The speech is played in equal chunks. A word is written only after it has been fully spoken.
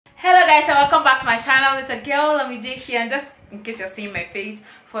guys, and welcome back to my channel. It's a girl Lamide here, and just in case you're seeing my face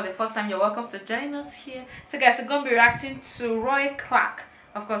for the first time, you're welcome to join us here. So guys, we're going to be reacting to Roy Clark.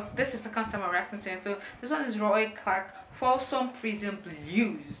 Of course, this is the second time I'm reacting to him. So this one is Roy Clark, Folsom Prison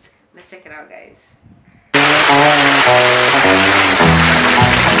Blues. Let's check it out, guys.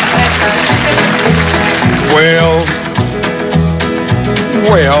 Well.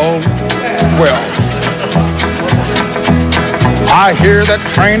 I hear that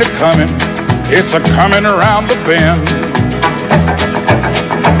train a-comin', it's a-comin' around the bend.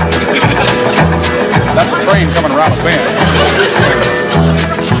 That's a train coming around the bend.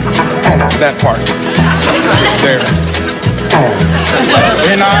 That part. There.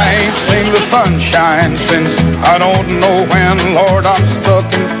 And I ain't seen the sunshine since I don't know when. Lord, I'm stuck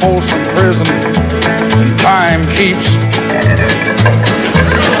in Folsom prison, and time keeps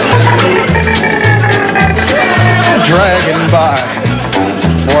dragging by.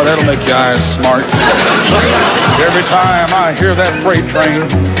 Boy, that'll make your eyes smart. Every time I hear that freight train,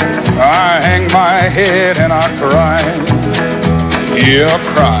 I hang my head and I cry. Yeah,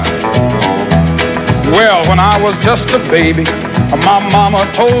 cry. Well, when I was just a baby, my mama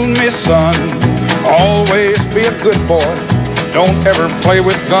told me, son, always be a good boy, don't ever play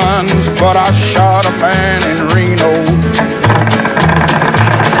with guns. But I shot a man in Reno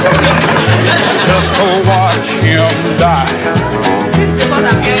just to watch him die.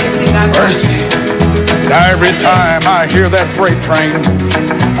 Mercy. Every time I hear that freight train,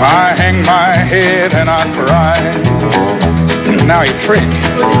 I hang my head and I cry. Now you trick.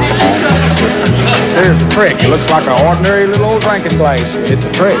 There's a trick. It looks like an ordinary little old drinking glass. It's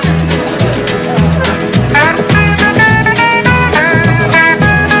a trick.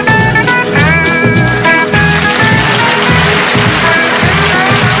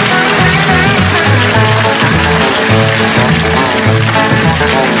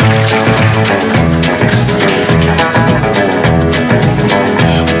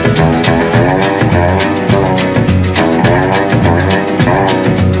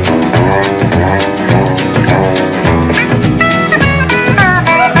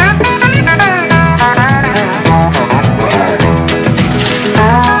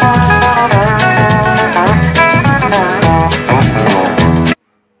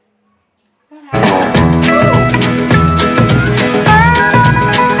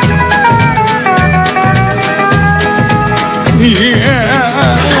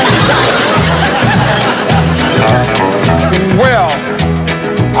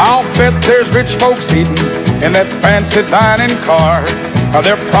 There's rich folks eating in that fancy dining car.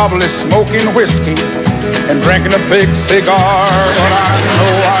 They're probably smoking whiskey and drinking a big cigar. But I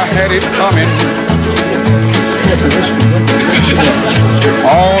know I had it coming.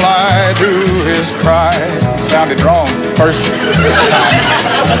 All I do is cry. Sounded wrong first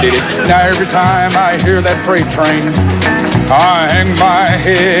time I did it. Now every time I hear that freight train, I hang my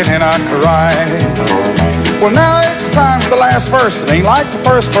head and I cry. Well, now it's time for the last verse. It ain't like the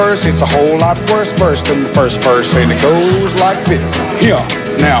first verse, it's a whole lot worse verse than the first verse, and it goes like this. Yeah,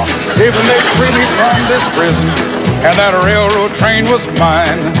 now, if they free me from this prison and that railroad train was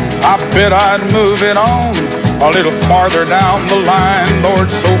mine, I bet I'd move it on a little farther down the line. Lord,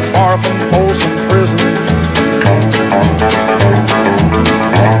 so far from Folsom prison.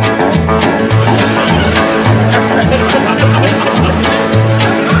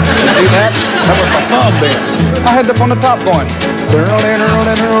 See that? That was my thumb there. I had up on the top going.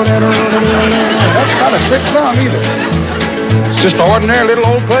 That's not a trick thumb either. It's just an ordinary little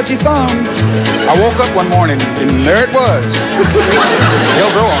old pudgy thumb. I woke up one morning and there it was.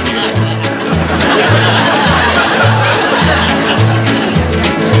 They'll grow on you.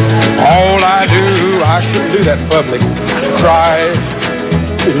 All I do, I shouldn't do that in public. Cry.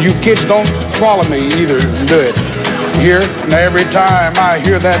 And you kids don't swallow me either. Do it. Here, and every time I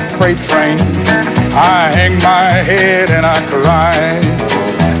hear that freight train, I hang my head and I cry.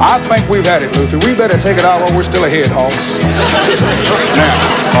 I think we've had it, Luther. We better take it out while we're still ahead, Hoss.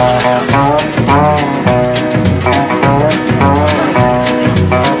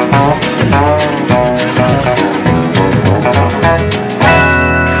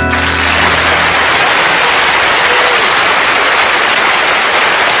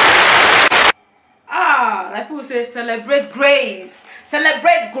 Like people say, celebrate grace.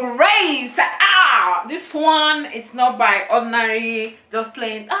 Celebrate grace. This one, it's not by ordinary just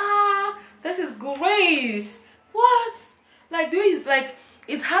playing. This is grace. What? Like,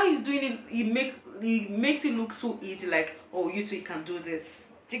 it's how he's doing it. He makes it look so easy. Like, oh, you two can do this.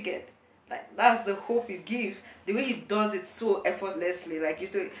 Do you get? Like, that's the hope he gives. The way he does it so effortlessly. Like,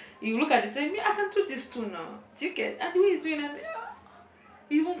 you look at it and say, me, I can do this too now. Do you get? And the way he's doing it,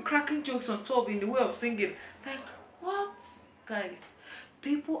 even cracking jokes on top in the way of singing. Like, what? Guys,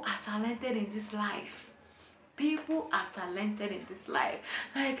 people are talented in this life. People are talented in this life.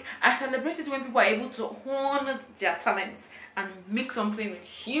 Like, I celebrate it when people are able to hone their talents and make something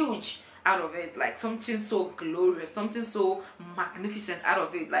huge out of it, like something so glorious, something so magnificent out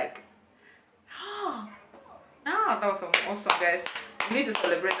of it. Like, that was awesome, guys. We need to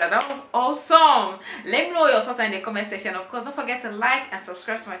celebrate that. That was awesome. Let me know your thoughts in the comment section. Of course, don't forget to like and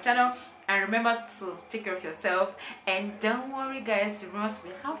subscribe to my channel, and remember to take care of yourself. And don't worry, guys, remember to be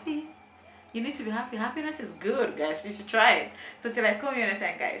happy. You need to be happy. Happiness is good, guys. You should try it. So till I come here next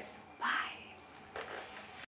time, guys.